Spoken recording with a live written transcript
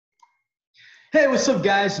Hey, what's up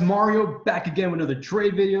guys? Mario back again with another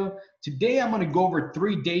trade video. Today I'm going to go over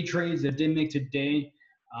 3 day trades that I did make today,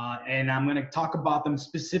 and I'm going to talk about them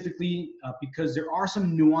specifically because there are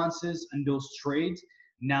some nuances in those trades.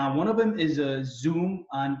 Now, one of them is a zoom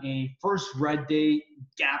on a first red day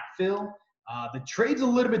gap fill. The trade's a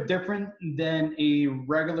little bit different than a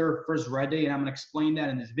regular first red day, and I'm going to explain that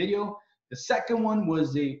in this video. The second one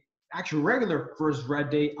was a actual regular first red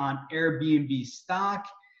day on Airbnb stock.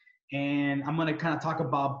 And I'm going to kind of talk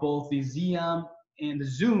about both the ZM and the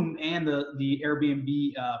Zoom and the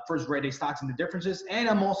Airbnb first red day stocks and the differences. And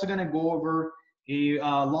I'm also going to go over a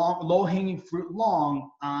low-hanging fruit long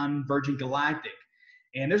on Virgin Galactic.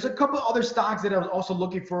 And there's a couple other stocks that I was also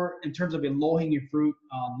looking for in terms of a low-hanging fruit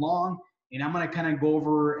long. And I'm going to kind of go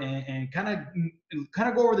over and kind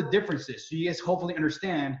of go over the differences, so you guys hopefully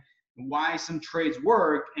understand why some trades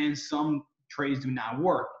work and some trades do not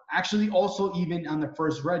work. Actually, also even on the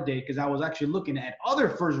first red day, because I was actually looking at other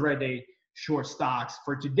first red day short stocks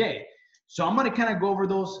for today. So I'm going to kind of go over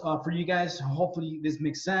those for you guys. Hopefully this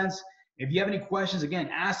makes sense. If you have any questions, again,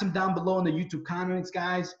 ask them down below in the YouTube comments,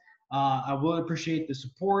 guys. I will appreciate the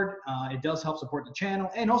support. It does help support the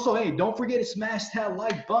channel. And also, hey, don't forget to smash that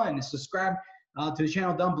like button and subscribe to the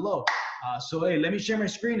channel down below. So, hey, let me share my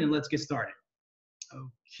screen and let's get started.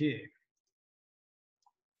 Okay.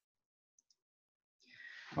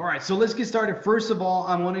 All right, so let's get started. First of all,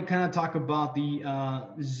 I want to kind of talk about the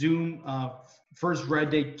Zoom first red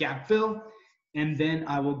day gap fill, and then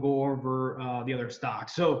I will go over the other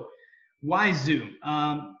stocks. So why Zoom?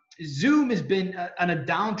 Zoom has been on a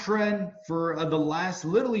downtrend for the last,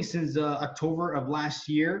 literally since October of last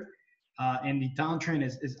year, and the downtrend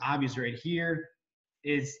is obvious right here.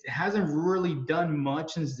 It hasn't really done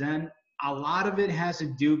much since then. A lot of it has to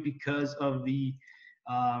do because of the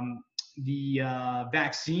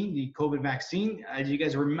vaccine, the COVID vaccine. As you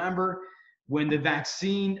guys remember, when the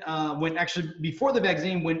vaccine, before the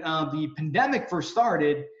vaccine, when the pandemic first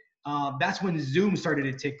started, that's when Zoom started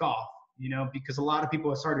to take off, because a lot of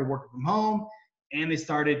people started working from home and they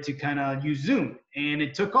started to kind of use Zoom and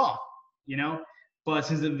it took off, But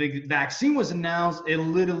since the vaccine was announced, it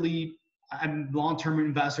literally, long-term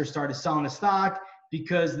investors started selling the stock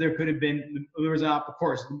because there was, of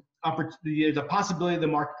course, there's a possibility the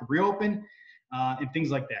market could reopen and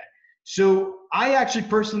things like that. So I actually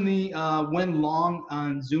personally went long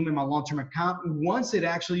on Zoom in my long-term account once it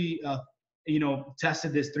actually,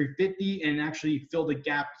 tested this 350 and actually filled a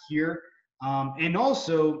gap here. And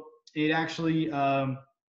also it actually,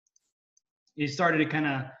 it started to kind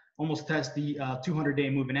of almost test the 200-day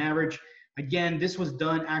moving average. Again, this was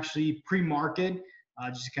done actually pre-market,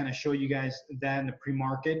 just to kind of show you guys that in the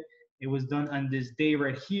pre-market. It was done on this day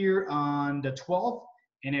right here on the 12th,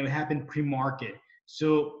 and it happened pre-market.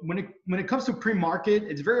 So when it comes to pre-market,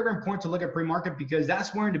 it's very, very important to look at pre-market because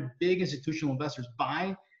that's where the big institutional investors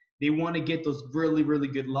buy. They want to get those really, really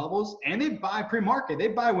good levels, and they buy pre-market. They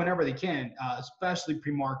buy whenever they can, especially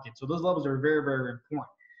pre-market. So those levels are very, very, very important.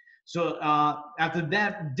 So after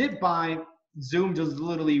that dip buy, Zoom just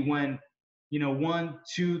literally went, 1,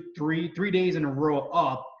 2, 3 days in a row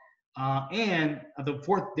up. And the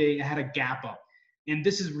fourth day, I had a gap up. And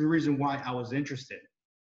this is the reason why I was interested.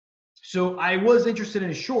 So I was interested in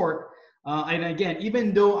a short. And again,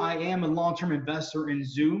 even though I am a long-term investor in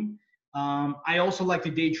Zoom, I also like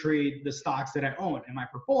to day trade the stocks that I own in my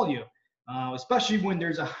portfolio, especially when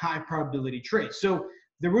there's a high probability trade. So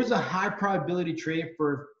there was a high probability trade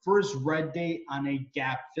for first red day on a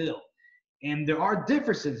gap fill. And there are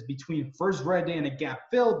differences between first red day and a gap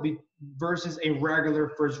fill versus a regular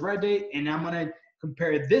first red day. And I'm going to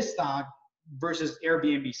compare this stock versus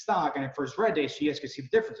Airbnb stock on a first red day so you guys can see the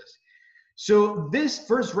differences. So this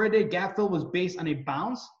first red day gap fill was based on a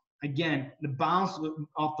bounce. Again, the bounce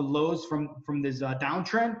off the lows from this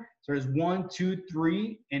downtrend. So there's 1, 2,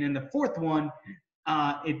 3. And in the fourth one,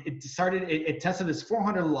 it tested this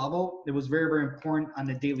 400 level. It was very, very important on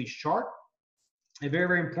the daily chart. A very,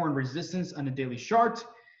 very important resistance on the daily chart.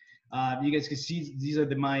 You guys can see these are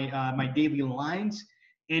my daily lines.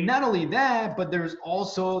 And not only that, but there's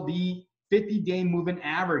also the 50-day moving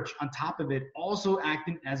average on top of it, also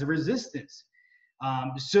acting as a resistance.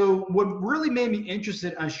 So what really made me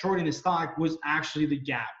interested on shorting the stock was actually the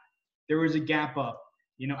gap. There was a gap up.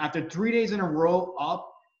 After 3 days in a row up,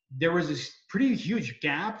 there was this pretty huge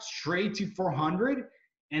gap straight to 400.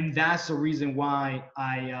 And that's the reason why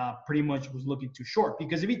I pretty much was looking to short.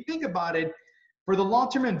 Because if you think about it, for the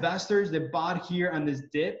long-term investors that bought here on this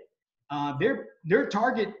dip, their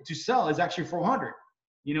target to sell is actually 400.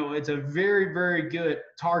 It's a very, very good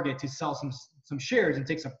target to sell some shares and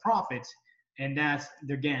take some profits. And that's,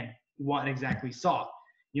 again, what exactly saw.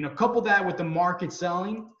 You know, couple that with the market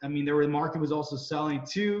selling. I mean, the market was also selling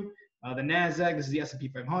too. The NASDAQ, this is the S&P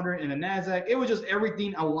 500, and the NASDAQ. It was just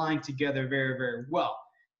everything aligned together very, very well.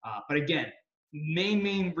 But again,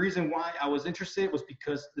 main reason why I was interested was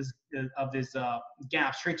because of this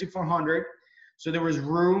gap straight to 400. So there was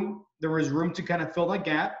room to kind of fill that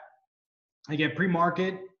gap. Again,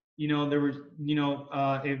 pre-market, you know, there was, you know,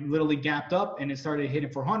 it literally gapped up and it started hitting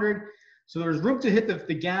 400. So there was room to hit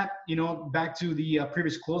the gap, you know, back to the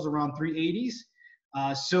previous close around 380s.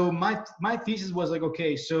 So my thesis was like,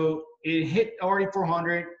 okay, so it hit already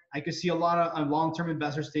 400. I could see a lot of long-term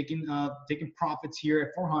investors taking profits here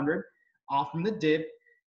at 400 off from the dip,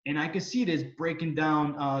 and I could see this breaking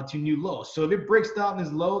down to new lows. So if it breaks down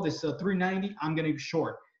this low, this 390, I'm gonna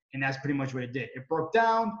short, and that's pretty much what it did. It broke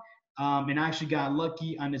down, and I actually got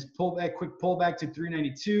lucky on this pullback, quick pullback to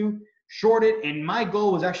 392, shorted, and my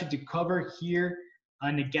goal was actually to cover here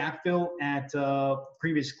on the gap fill at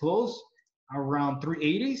previous close around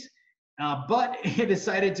 380s. But it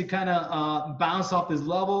decided to kind of bounce off this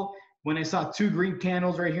level. When I saw 2 green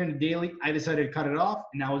candles right here in the daily, I decided to cut it off,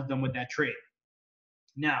 and I was done with that trade.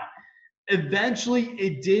 Now, eventually,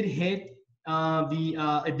 it did hit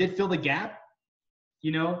it did fill the gap,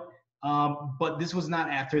 you know, but this was not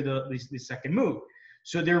after the second move.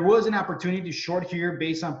 So there was an opportunity to short here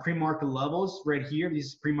based on pre-market levels right here. This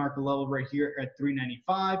is pre-market level right here at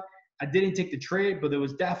 395. I didn't take the trade, but there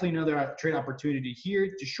was definitely another trade opportunity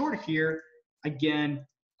here to short here. Again,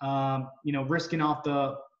 you know, risking off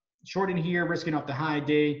the short in here, risking off the high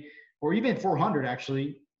day, or even 400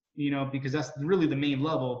 actually, you know, because that's really the main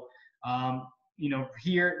level. You know,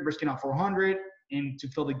 here, risking off 400 and to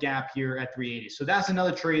fill the gap here at 380. So that's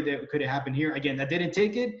another trade that could have happened here. Again, I didn't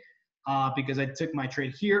take it because I took my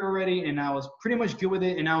trade here already, and I was pretty much good with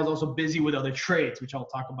it. And I was also busy with other trades, which I'll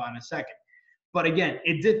talk about in a second. But again,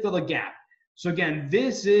 it did fill a gap. So again,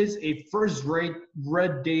 this is a first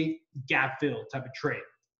red day gap fill type of trade,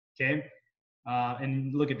 okay?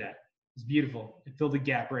 And look at that. It's beautiful. It filled the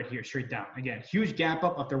gap right here, straight down. Again, huge gap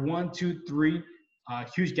up after 1, 2, 3.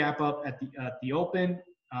 Huge gap up at the open.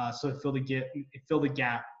 So it filled the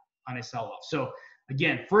gap on a sell-off. So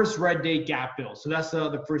again, first red day gap fill. So that's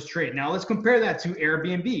the first trade. Now let's compare that to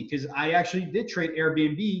Airbnb, because I actually did trade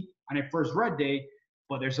Airbnb on a first red day.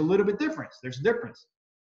 But there's a little bit difference. There's a difference.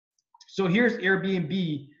 So here's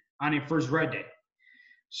Airbnb on a first red day.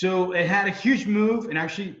 So it had a huge move, and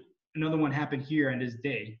actually another one happened here on this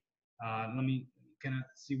day. Let me kind of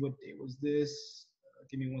see what day was this.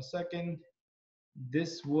 Give me 1 second.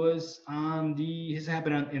 This was on this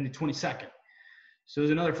happened in the 22nd. So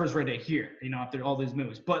there's another first red day here, you know, after all these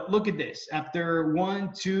moves. But look at this. After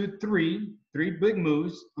 1, 2, 3 big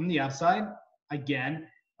moves on the upside, again,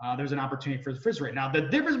 there's an opportunity for the first red. Now, the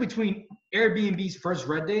difference between Airbnb's first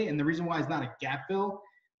red day and the reason why it's not a gap fill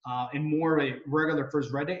and more of a regular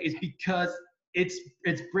first red day is because it's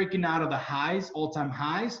breaking out of the highs, all-time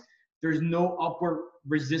highs. There's no upward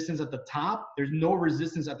resistance at the top. There's no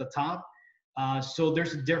resistance at the top. So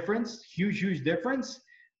there's a difference, huge difference.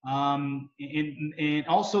 And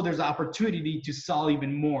also there's opportunity to sell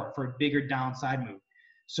even more for a bigger downside move.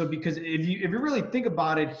 So because if you really think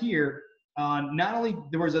about it here, not only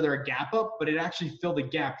there was a gap up, but it actually filled the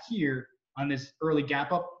gap here on this early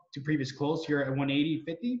gap up to previous close here at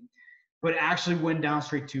 180.50, but it actually went down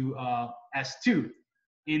straight to S2.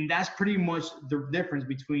 And that's pretty much the difference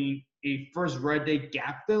between a first red day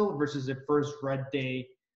gap fill versus a first red day,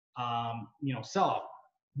 you know, sell off.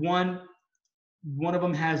 One of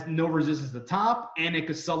them has no resistance at the top, and it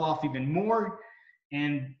could sell off even more.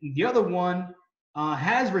 And the other one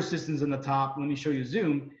has resistance in the top. Let me show you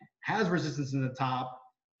zoom. Has resistance in the top,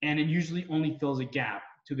 and it usually only fills a gap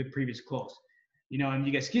to the previous close. You know, and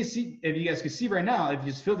you guys can see, if you guys can see right now, if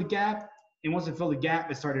you just fill the gap, and once it filled the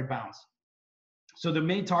gap, it started to bounce. So the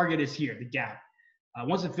main target is here, the gap.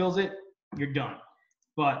 Once it fills it, you're done.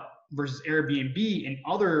 But versus Airbnb and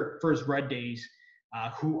other first red days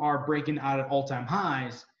who are breaking out at all-time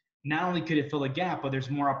highs, not only could it fill a gap, but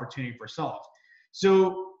there's more opportunity for sell-off.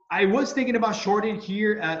 So I was thinking about shorting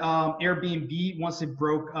here at Airbnb once it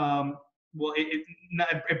broke. Well,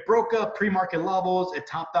 it broke up pre-market levels. It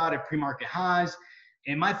topped out at pre-market highs.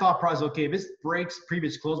 And my thought process, okay, if this breaks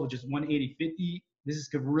previous close, which is 180.50, this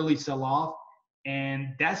could really sell off.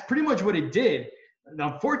 And that's pretty much what it did.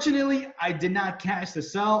 Unfortunately, I did not catch the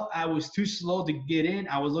sell. I was too slow to get in.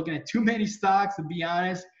 I was looking at too many stocks, to be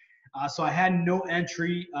honest. So I had no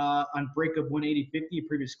entry on breakup 180.50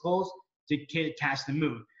 previous close to catch the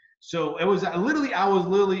move. So it was I was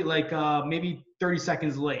literally like maybe 30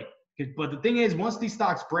 seconds late. But the thing is, once these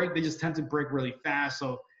stocks break, they just tend to break really fast.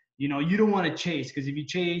 So, you know, you don't want to chase, because if you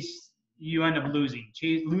chase, you end up losing.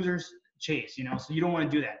 Losers chase, you know, so you don't want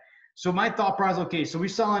to do that. So my thought process, okay, so we're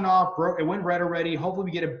selling off, broke, it went red already. Hopefully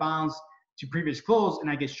we get a bounce to previous close and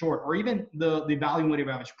I get short, or even the value weighted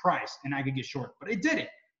average price and I could get short, but it didn't.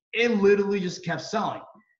 It literally just kept selling.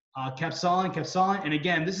 Kept selling. And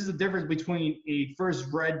again, this is the difference between a first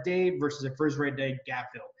red day versus a first red day gap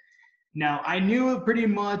fill. Now, I knew it pretty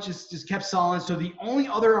much just kept selling. So the only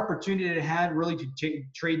other opportunity that I had really to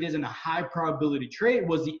trade this in a high probability trade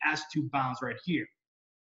was the S2 bounce right here.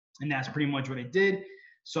 And that's pretty much what I did.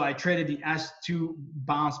 So I traded the S2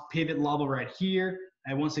 bounce pivot level right here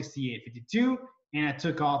at 168.52. And I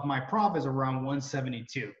took off my profits around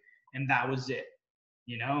 172. And that was it,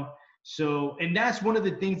 you know? So, and that's one of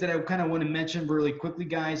the things that I kind of want to mention really quickly,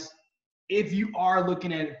 guys. If you are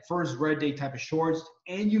looking at first red day type of shorts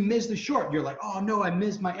and you miss the short, you're like, oh no, I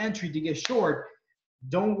missed my entry to get short.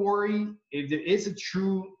 Don't worry. If there is a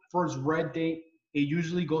true first red day, it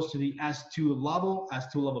usually goes to the S2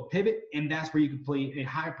 level pivot, and that's where you can play a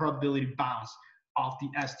high probability bounce off the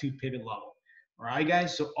S2 pivot level. All right,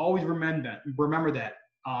 guys. So always remember that.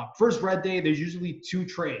 First red day, there's usually 2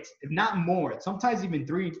 trades, if not more, sometimes even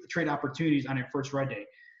 3 trade opportunities on a first red day.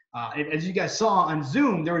 As you guys saw on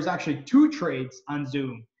Zoom, there was actually 2 trades on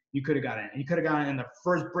Zoom you could have got in. You could have gotten in the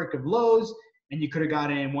first break of lows, and you could have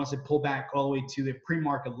got in once it pulled back all the way to the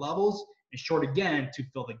pre-market levels and short again to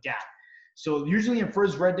fill the gap. So usually in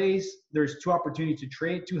first red days, there's 2 opportunities to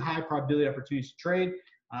trade, 2 high probability opportunities to trade.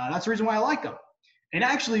 That's the reason why I like them. And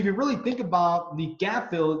actually, if you really think about the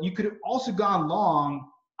gap fill, you could have also gone long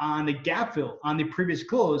on the gap fill on the previous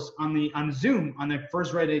close on Zoom on the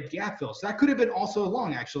first red day gap fill. So that could have been also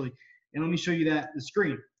long actually. And let me show you the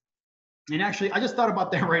screen. And actually, I just thought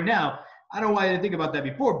about that right now. I don't know why I didn't think about that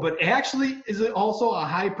before, but it actually is also a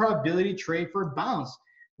high probability trade for a bounce.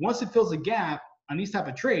 Once it fills a gap on these type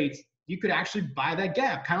of trades, you could actually buy that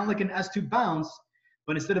gap, kind of like an S2 bounce,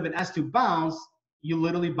 but instead of an S2 bounce, you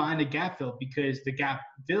literally buy the gap fill because the gap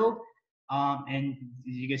filled. And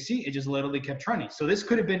you can see it just literally kept trending. So this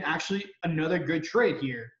could have been actually another good trade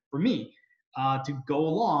here for me to go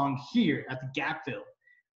along here at the gap fill.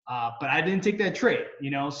 But I didn't take that trade,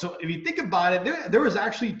 you know. So if you think about it, there was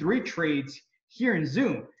actually 3 trades here in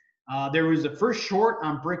Zoom. There was the first short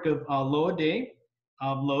on brick of low a day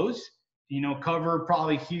of lows, you know, cover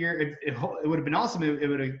probably here. It would have been awesome if it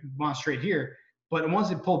would have gone straight here. But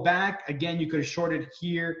once it pulled back, again, you could have shorted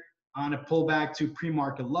here on a pullback to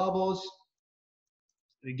pre-market levels.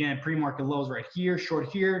 Again, pre-market lows right here, short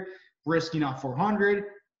here, risking off 400,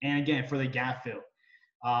 and again, for the gap fill.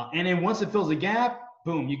 And then once it fills the gap,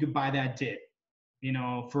 boom, you could buy that dip, you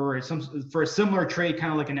know, for a similar trade,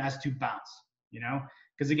 kind of like an S2 bounce, you know,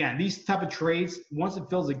 because again, these type of trades, once it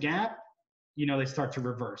fills a gap, you know, they start to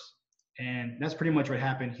reverse. And that's pretty much what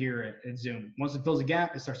happened here at Zoom. Once it fills a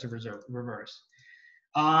gap, it starts to reverse.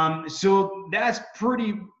 So that's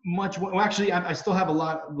pretty much what, well, actually, I still have a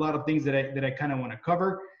lot of things that I kind of want to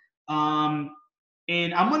cover.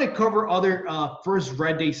 And I'm going to cover other first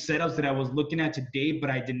red day setups that I was looking at today, but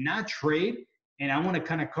I did not trade. And I want to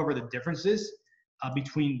kind of cover the differences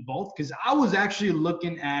between both, because I was actually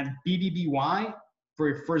looking at BBBY for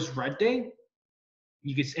a first red day.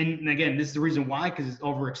 You can, and again, this is the reason why, because it's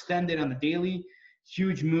overextended on the daily,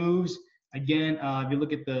 huge moves. Again, if you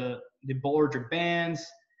look at the Bollinger Bands,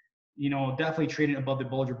 you know, definitely trading above the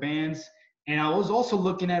Bollinger Bands. And I was also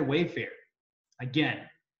looking at Wayfair. Again,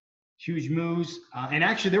 huge moves. And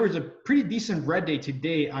actually, there was a pretty decent red day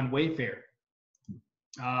today on Wayfair.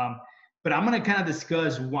 But I'm going to kind of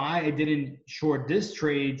discuss why I didn't short this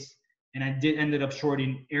trades, and I ended up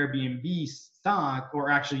shorting Airbnb stock,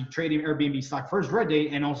 or actually trading Airbnb stock first red day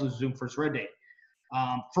and also Zoom first red day.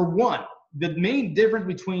 For one, the main difference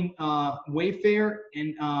between Wayfair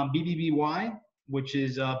and BBBY, which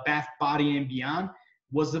is Bath, Body, and Beyond,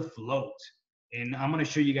 was the float. And I'm going to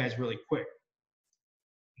show you guys really quick.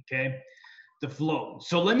 Okay, the float.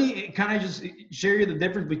 So let me kind of just share you the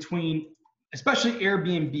difference between, especially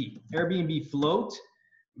Airbnb float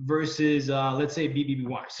versus let's say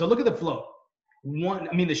BBBY. So look at the float.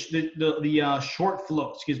 The short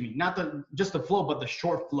float. Excuse me, not just the float, but the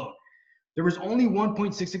short float. There was only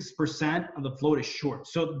 1.66% of the float is short.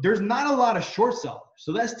 So there's not a lot of short sellers.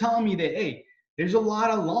 So that's telling me that, hey, there's a lot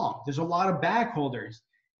of long, there's a lot of back holders,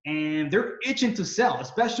 and they're itching to sell,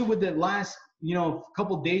 especially with the last, you know,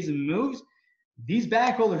 couple of days of moves. These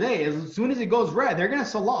back holders, hey, as soon as it goes red, they're going to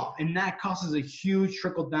sell off, and that causes a huge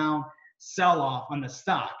trickle down sell off on the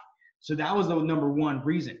stock. So that was the number one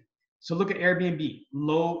reason. So look at Airbnb,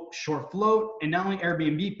 low short float, and not only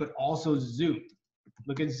Airbnb, but also Zoom.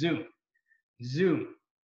 Look at Zoom. Zoom,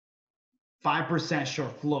 5%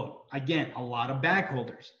 short float. Again, a lot of back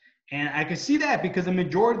holders. And I can see that because the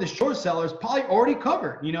majority of the short sellers probably already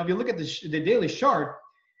covered. You know, if you look at the daily chart,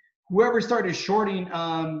 whoever started shorting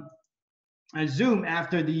Zoom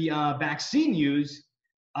after the vaccine news,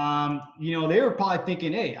 you know, they were probably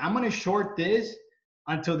thinking, hey, I'm going to short this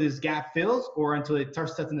until this gap fills or until it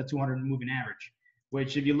starts testing the 200 moving average,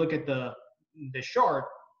 which if you look at the chart,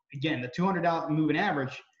 again, the 200 moving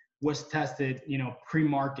average was tested, you know,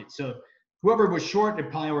 pre-market. So whoever was short, they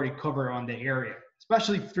probably already covered on the area,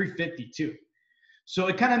 especially 350 too. So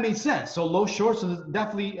it kind of made sense. So low shorts, so there's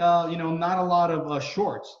definitely, you know, not a lot of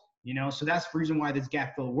shorts, you know, so that's the reason why this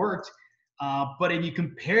gap fill worked. But if you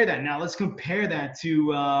compare that, now let's compare that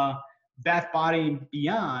to Bath Body and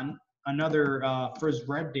Beyond, another first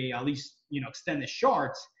red day, at least, you know, extended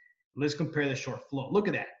shorts. Let's compare the short flow. Look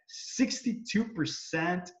at that,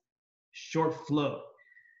 62% short flow.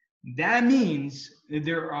 That means that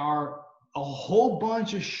there are a whole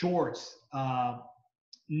bunch of shorts,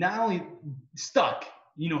 not only stuck,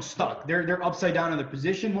 you know, stuck. They're upside down in the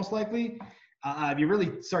position, most likely. If you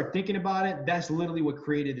really start thinking about it, that's literally what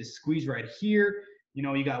created this squeeze right here. You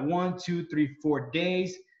know, you got 1, 2, 3, 4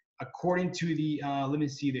 days. According to the, let me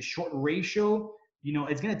see, the short ratio, you know,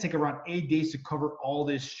 it's going to take around 8 days to cover all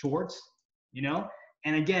these shorts, you know.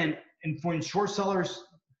 And again, and when short sellers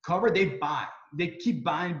cover, they buy. They keep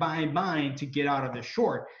buying to get out of the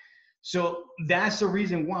short. So that's the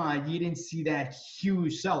reason why you didn't see that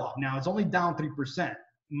huge sell-off. Now, it's only down 3%.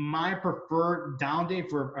 My preferred down day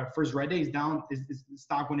for first red day is down, is the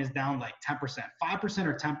stock when it's down like 10%, 5%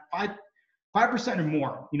 or 5% or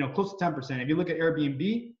more, you know, close to 10%. If you look at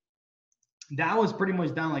Airbnb, that was pretty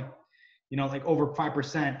much down like, you know, like over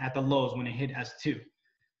 5% at the lows when it hit S2.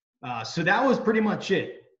 So that was pretty much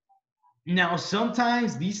it. Now,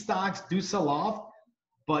 sometimes these stocks do sell off,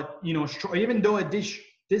 but, you know, even though it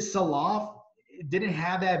did sell off, it didn't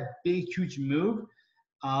have that big, huge move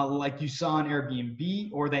like you saw in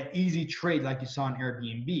Airbnb, or that easy trade like you saw in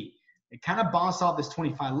Airbnb. It kind of bounced off this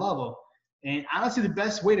 25 level. And honestly, the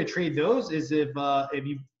best way to trade those is if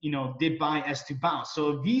you know, did buy S2 bounce.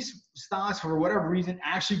 So if these stocks, for whatever reason,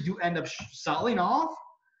 actually do end up selling off,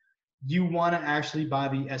 you want to actually buy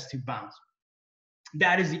the S2 bounce.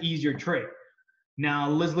 That is the easier trade. Now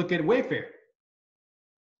let's look at Wayfair.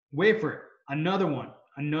 Wayfair, another one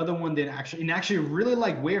that actually really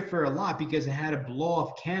like Wayfair a lot because it had a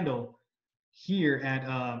blow-off candle here at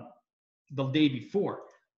the day before.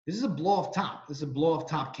 This is a blow-off top. This is a blow-off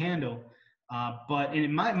top candle. But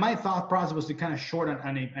in my thought process was to kind of short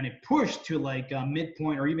on a push to like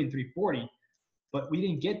midpoint or even 340, but we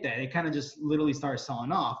didn't get that. It kind of just literally started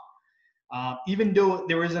selling off. Even though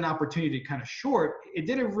there was an opportunity to kind of short, it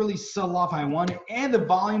didn't really sell off how I wanted, and the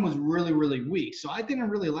volume was really, really weak. So I didn't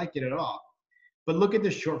really like it at all. But look at the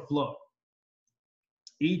short flow,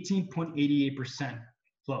 18.88%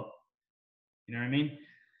 flow. You know what I mean?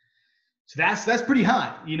 So that's pretty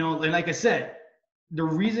high. You know, and like I said, the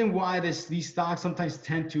reason why these stocks sometimes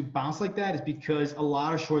tend to bounce like that is because a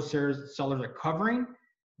lot of short sellers are covering.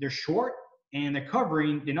 They're short and they're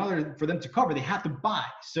covering. In order for them to cover, they have to buy.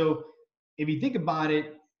 So if you think about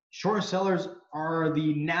it, short sellers are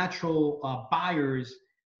the natural buyers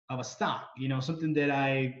of a stock. You know, something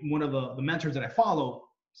that one of the mentors that I follow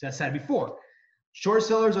said before. Short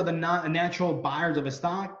sellers are the natural buyers of a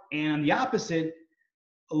stock, and the opposite,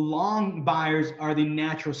 long buyers are the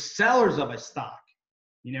natural sellers of a stock.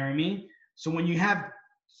 You know what I mean? So when you have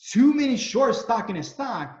too many short stock in a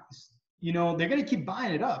stock, you know, they're going to keep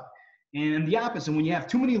buying it up. And the opposite, when you have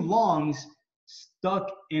too many longs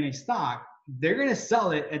stuck in a stock, they're going to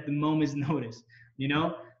sell it at the moment's notice, you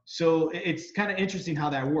know? So it's kind of interesting how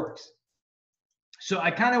that works. So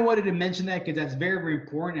I kind of wanted to mention that because that's very, very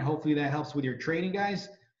important, and hopefully that helps with your trading, guys.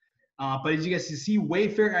 But as you guys can see,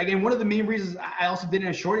 Wayfair, again, one of the main reasons I also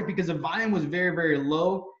didn't short it because the volume was very, very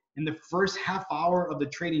low. In the first half hour of the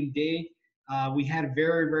trading day, we had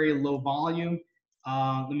very, very low volume.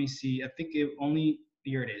 Let me see. I think it only,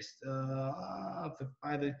 here it is.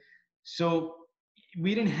 So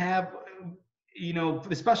we didn't have, you know,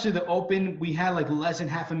 especially the open, we had like less than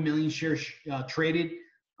 500,000 shares traded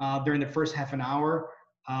during the first half an hour.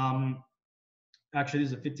 Actually,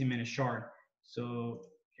 this is a 15-minute chart. So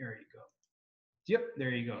here you go. Yep, there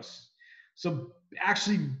you go. So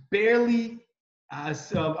actually barely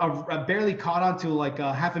caught on to like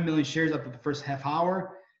 500,000 shares after the first half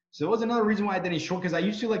hour. So it was another reason why I didn't short, because I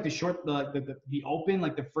used to like to short the open,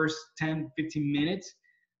 like the first 10, 15 minutes.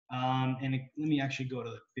 Let me actually go to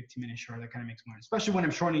the 15-minute chart. That kind of makes more, especially when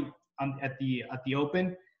I'm shorting at the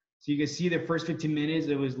open. So you can see the first 15 minutes,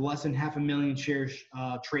 it was less than 500,000 shares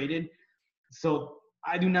traded. So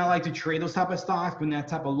I do not like to trade those type of stocks when that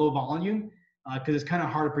type of low volume. because it's kind of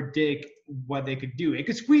hard to predict what they could do. It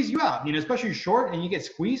could squeeze you out, you know, especially short and you get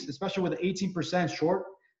squeezed, especially with an 18% short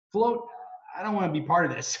float. I don't want to be part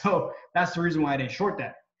of this. So that's the reason why I didn't short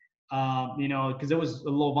that, you know, because it was a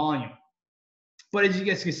low volume. But as you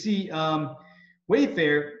guys can see,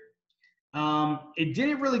 Wayfair, it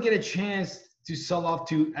didn't really get a chance to sell off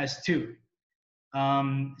to S2.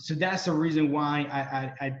 So that's the reason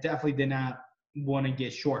why I definitely did not want to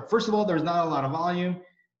get short. First of all, there's not a lot of volume.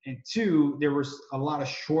 And two, there was a lot of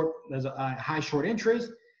short, there's a high short interest.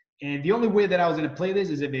 And the only way that I was going to play this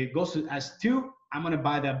is if it goes to S2, I'm going to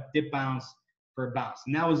buy the dip bounce for a bounce.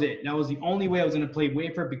 And that was it. That was the only way I was going to play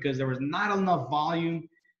Wayfair because there was not enough volume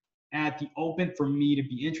at the open for me to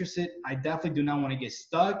be interested. I definitely do not want to get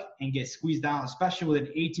stuck and get squeezed out, especially with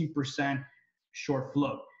an 18% short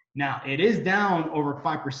float. Now, it is down over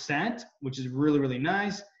 5%, which is really, really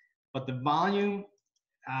nice. But the volume,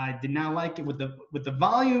 I did not like it. With the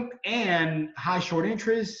volume and high short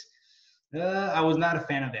interest, I was not a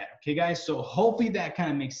fan of that. Okay, guys? So hopefully that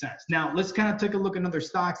kind of makes sense. Now, let's kind of take a look at other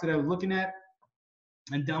stocks that I was looking at.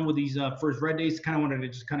 I'm done with these first red days. Kind of wanted to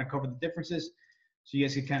just kind of cover the differences so you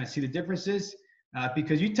guys can kind of see the differences.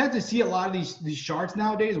 Because you tend to see a lot of these charts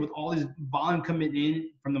nowadays with all this volume coming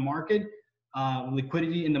in from the market,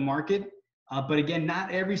 liquidity in the market. But again,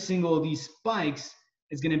 not every single of these spikes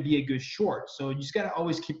is going to be a good short. So you just got to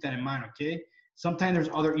always keep that in mind, okay? Sometimes there's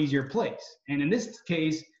other easier plays. And in this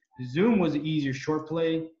case, Zoom was the easier short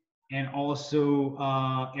play, and also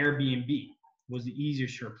Airbnb was the easier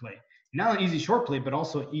short play. Not an easy short play, but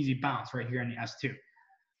also an easy bounce right here in the S2.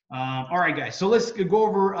 All right, guys, so let's go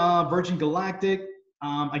over Virgin Galactic.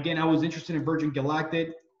 Again, I was interested in Virgin Galactic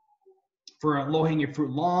for a low-hanging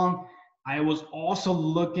fruit long. I was also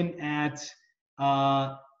looking at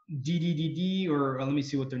DDDD, or let me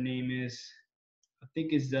see what their name is. I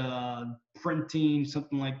think is printing,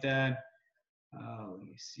 something like that. Let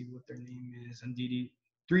me see what their name is. And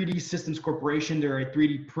 3D Systems Corporation, they're a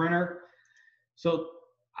 3D printer. So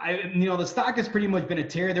the stock has pretty much been a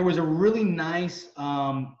tear. There was a really nice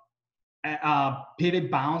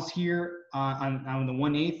pivot bounce here on the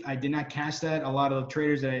 1/8. I did not catch that. A lot of the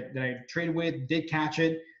traders that I traded with did catch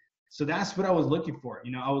it. So that's what I was looking for.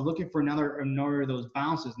 You know, I was looking for another of those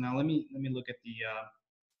bounces. Now let me look at the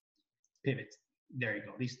pivots. There you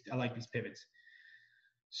go. I like these pivots.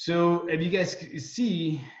 So if you guys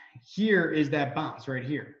see, here is that bounce right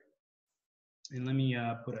here. And let me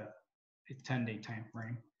put a 10-day time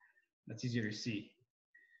frame. That's easier to see.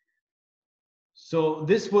 So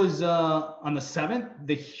this was on the 7th,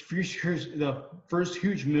 the first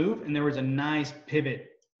huge move, and there was a nice pivot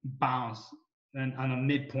bounce on a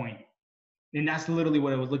midpoint. And that's literally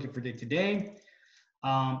what I was looking for today.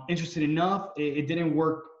 Interesting enough, it didn't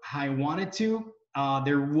work how I wanted to.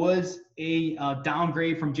 There was a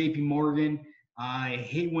downgrade from JP Morgan. I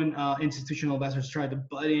hate when institutional investors try to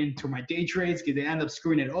butt into my day trades because they end up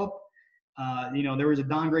screwing it up. There was a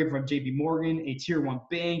downgrade from JP Morgan, a tier 1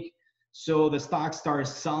 bank. So the stock started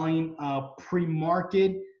selling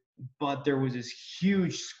pre-market, but there was this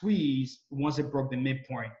huge squeeze once it broke the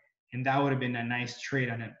midpoint. And that would have been a nice trade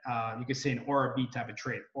on it. You could say an ORB type of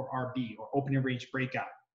trade, or RB, or opening range breakout.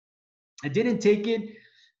 I didn't take it.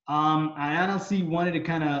 I honestly wanted to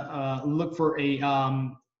kind of look for a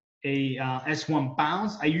S1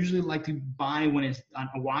 bounce. I usually like to buy when it's on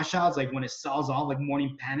a washout, like when it sells off, like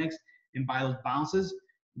morning panics, and buy those bounces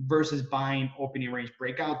versus buying opening range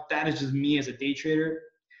breakout. That is just me as a day trader,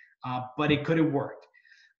 but it could have worked.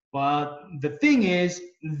 But the thing is,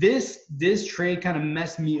 this trade kind of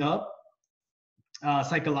messed me up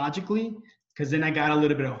psychologically, because then I got a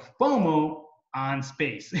little bit of FOMO on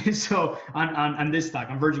space. So on this stock,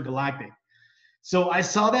 on Virgin Galactic. So I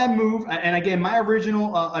saw that move, and again, my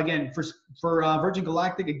original for Virgin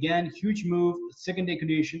Galactic, again, huge move, 2nd-day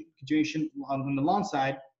continuation on the long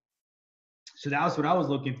side. So that was what I was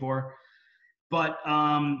looking for. But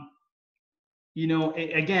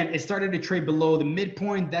it started to trade below the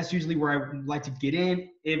midpoint. That's usually where I like to get in.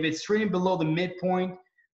 If it's trading below the midpoint,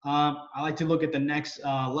 I like to look at the next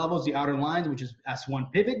levels, the outer lines, which is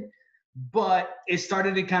S1 pivot. But it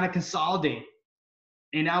started to kind of consolidate.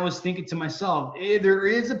 And I was thinking to myself, there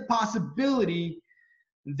is a possibility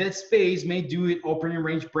that space may do an opening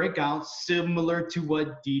range breakout similar to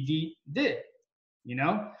what DD did.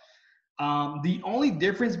 The only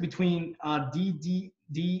difference between DD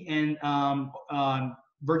and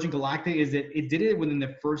Virgin Galactic is that it did it within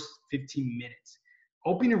the first 15 minutes.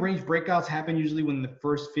 Opening range breakouts happen usually within the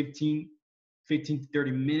first 15 to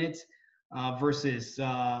 30 minutes versus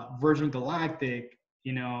Virgin Galactic,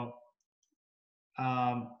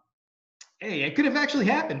 hey, it could have actually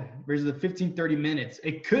happened versus the 15, 30 minutes.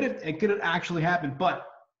 It could have actually happened. But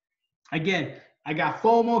again, I got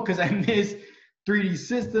FOMO because I missed 3D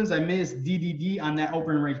systems. I missed DDD on that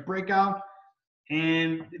open range breakout.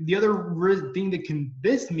 And the other thing that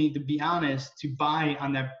convinced me, to be honest, to buy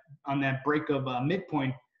on that break of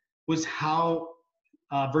midpoint was how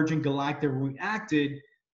Virgin Galactic reacted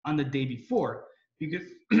on the day before. Because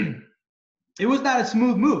it was not a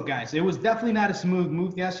smooth move, guys. It was definitely not a smooth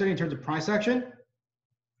move yesterday in terms of price action.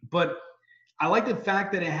 But I like the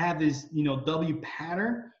fact that it had this, W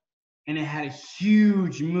pattern, and it had a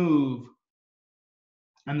huge move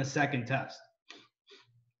on the second test.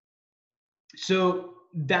 So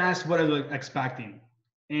that's what I was expecting.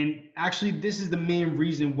 And actually, this is the main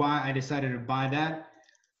reason why I decided to buy that.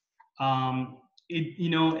 And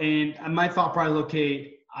my thought process,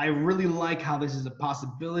 okay, I really like how this is a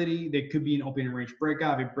possibility. There could be an open range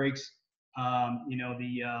breakout. If it breaks, the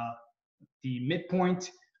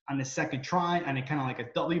midpoint on the second try, and it kind of like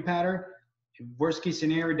a W pattern. If worst case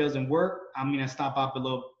scenario doesn't work, I'm gonna stop out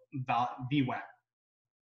below VWAP,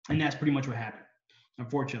 and that's pretty much what happened,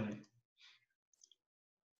 unfortunately.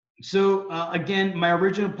 So again, my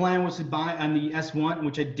original plan was to buy on the S1,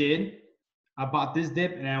 which I did. I bought this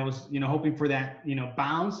dip, and I was hoping for that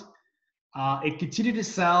bounce. It continued to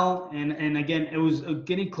sell, and again, it was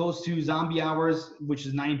getting close to zombie hours, which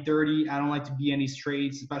is 9:30. I don't like to be in these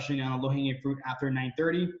trades, especially on a low-hanging fruit after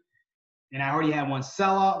 9:30. And I already had one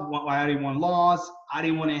sell-off, I already had one loss. I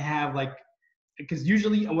didn't want to have because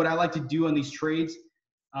usually what I like to do on these trades,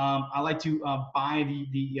 I like to buy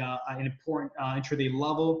an important intraday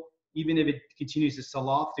level, even if it continues to sell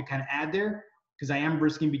off, to kind of add there, because I am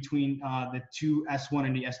risking between the two S1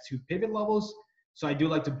 and the S2 pivot levels. So I do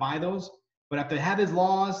like to buy those. But after I have this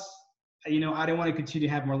loss, I don't want to continue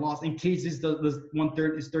to have more loss in case this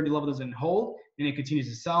 30 level doesn't hold and it continues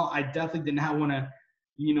to sell. I definitely did not want to,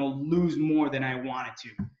 lose more than I wanted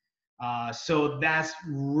to. So that's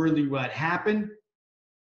really what happened,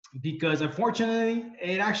 because unfortunately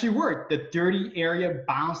it actually worked. The 30 area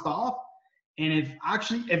bounced off. And if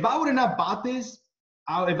I would have not bought this,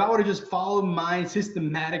 if I would have just followed my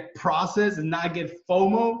systematic process and not get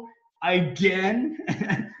FOMO again,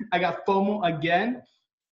 I got FOMO again,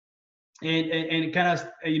 and kind of,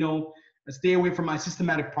 stay away from my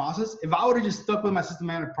systematic process. If I would have just stuck with my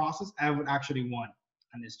systematic process, I would actually won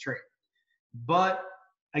on this trade. But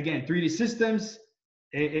again, 3D systems,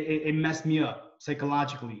 it messed me up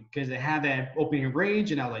psychologically, because it had that opening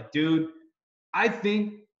range, and I was like, dude, I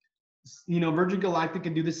think, Virgin Galactic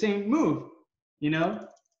can do the same move,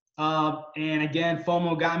 and again,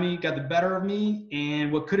 FOMO got the better of me,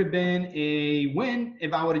 and what could have been a win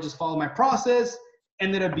if I would have just followed my process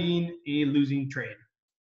ended up being a losing trade.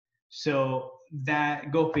 So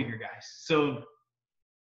that, go figure, guys. So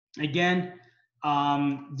again,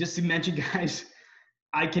 just to mention, guys,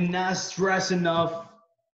 I cannot stress enough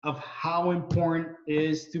of how important it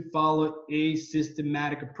is to follow a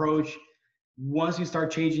systematic approach. Once you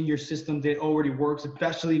start changing your system that already works,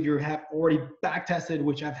 especially if you have already back tested,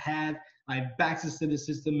 which I've back tested the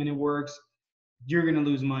system and it works, you're going to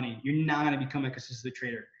lose money. You're not going to become a consistent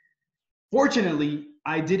trader. Fortunately,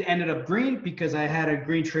 I did end up green, because I had a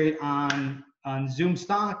green trade on Zoom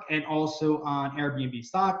stock and also on Airbnb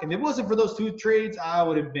stock. If it wasn't for those two trades, I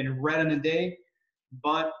would have been red on the day,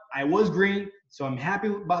 but I was green. So I'm happy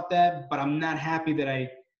about that, but I'm not happy that I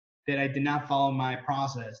did not follow my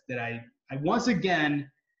process, that I once again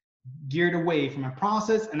geared away from my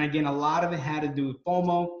process. And again, a lot of it had to do with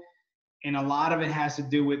FOMO, and a lot of it has to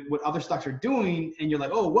do with what other stocks are doing. And you're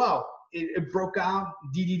like, oh, wow, it broke out.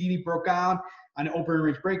 DDD broke out on an open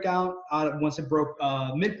range breakout. Once it broke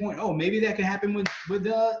midpoint, oh, maybe that can happen with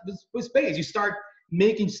space. You start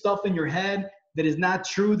making stuff in your head that is not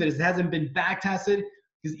true, that hasn't been back tested.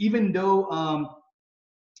 Because even though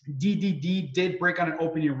DDD did break on an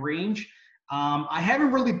opening range, I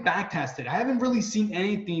haven't really back tested. I haven't really seen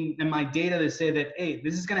anything in my data that say that, hey,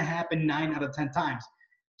 this is going to happen 9 out of 10 times.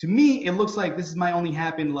 To me, it looks like this might only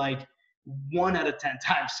happen like 1 out of 10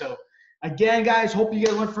 times. So again, guys, hope you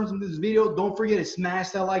guys learned from this video. Don't forget to smash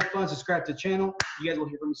that like button, subscribe to the channel. You guys will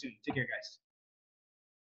hear from me soon. Take care, guys.